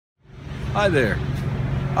Hi there.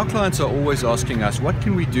 Our clients are always asking us, what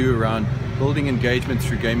can we do around building engagement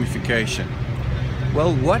through gamification?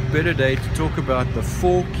 Well, what better day to talk about the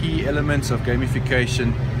 4 key elements of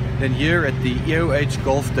gamification than here at the EOH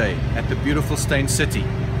Golf Day at the beautiful Stain City.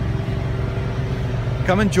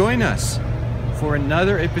 Come and join us for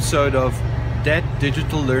another episode of That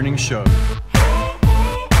Digital Learning Show.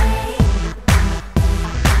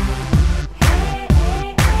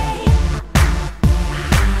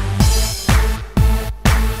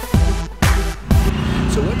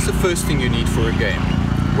 So what's the first thing you need for a game?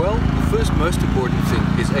 Well, the first most important thing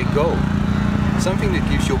is a goal. Something that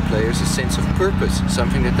gives your players a sense of purpose,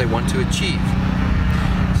 something that they want to achieve.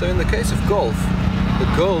 So in the case of golf, the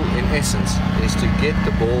goal in essence is to get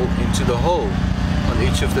the ball into the hole on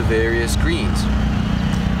each of the various greens.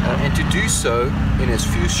 And to do so in as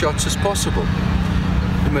few shots as possible.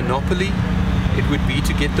 The monopoly, it would be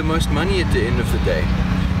to get the most money at the end of the day.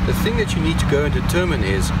 The thing that you need to go and determine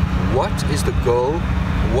is, what is the goal?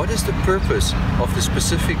 What is the purpose of the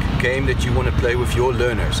specific game that you want to play with your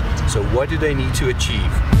learners? So what do they need to achieve?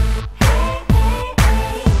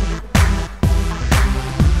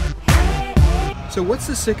 So what's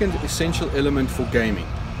the second essential element for gaming?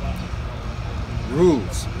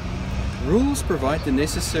 Rules. Rules provide the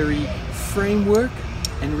necessary framework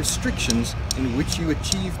and restrictions in which you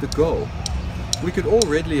achieve the goal. We could all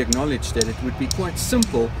readily acknowledge that it would be quite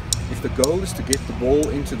simple if the goal is to get the ball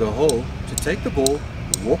into the hole, to take the ball,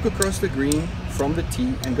 walk across the green from the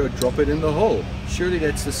tee and go drop it in the hole. Surely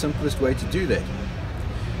that's the simplest way to do that.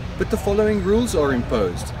 But the following rules are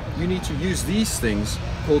imposed. You need to use these things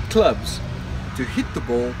called clubs to hit the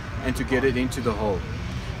ball and to get it into the hole.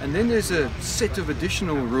 And then there's a set of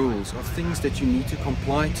additional rules of things that you need to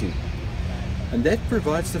comply to. And that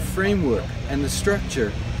provides the framework and the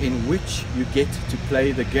structure in which you get to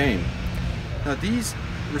play the game. Now these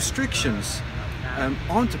restrictions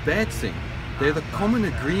aren't a bad thing. They're the common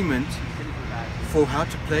agreement for how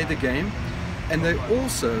to play the game, and they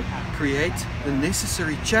also create the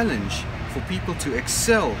necessary challenge for people to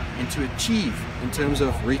excel and to achieve in terms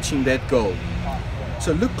of reaching that goal.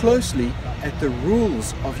 So look closely at the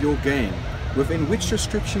rules of your game. Within which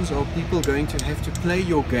restrictions are people going to have to play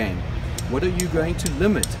your game? What are you going to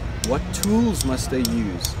limit? What tools must they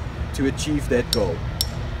use to achieve that goal?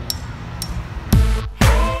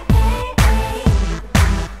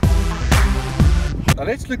 Now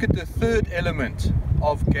let's look at the third element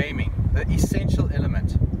of gaming, the essential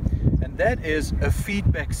element, and that is a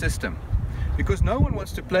feedback system. Because no one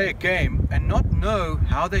wants to play a game and not know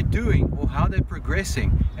how they're doing or how they're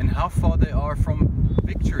progressing and how far they are from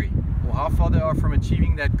victory or how far they are from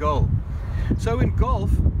achieving that goal. So in golf,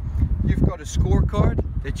 you've got a scorecard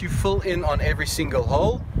that you fill in on every single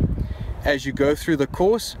hole as you go through the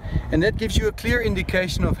course, and that gives you a clear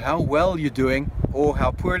indication of how well you're doing or how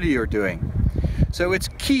poorly you're doing. So it's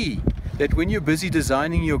key that when you're busy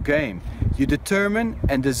designing your game, you determine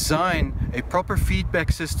and design a proper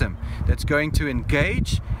feedback system that's going to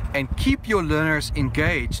engage and keep your learners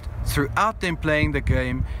engaged throughout them playing the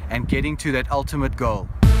game and getting to that ultimate goal.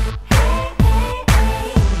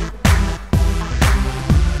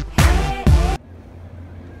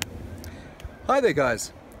 Hi there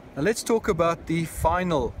guys, now let's talk about the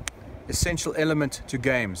final essential element to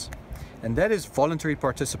games, and that is voluntary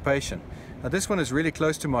participation. Now this one is really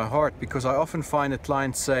close to my heart because I often find that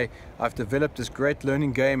clients say, I've developed this great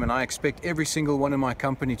learning game and I expect every single one in my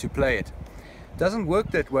company to play it. It doesn't work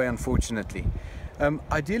that way, unfortunately.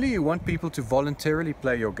 Ideally you want people to voluntarily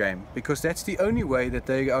play your game, because that's the only way that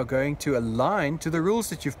they are going to align to the rules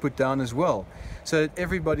that you've put down as well, so that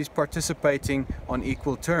everybody's participating on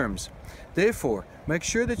equal terms. Therefore, make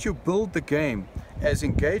sure that you build the game as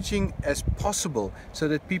engaging as possible so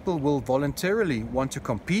that people will voluntarily want to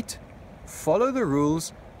compete, follow the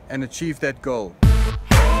rules and achieve that goal.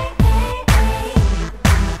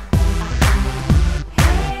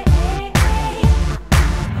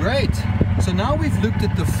 Great! So now we've looked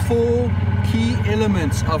at the 4 key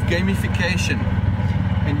elements of gamification,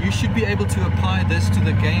 and you should be able to apply this to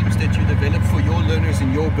the games that you develop for your learners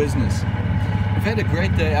in your business. We've had a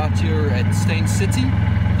great day out here at Stain City,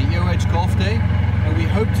 the EOH Golf Day, and we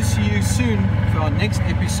hope to see you soon for our next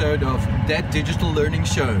episode of That Digital Learning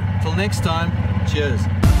Show. Till next time, cheers!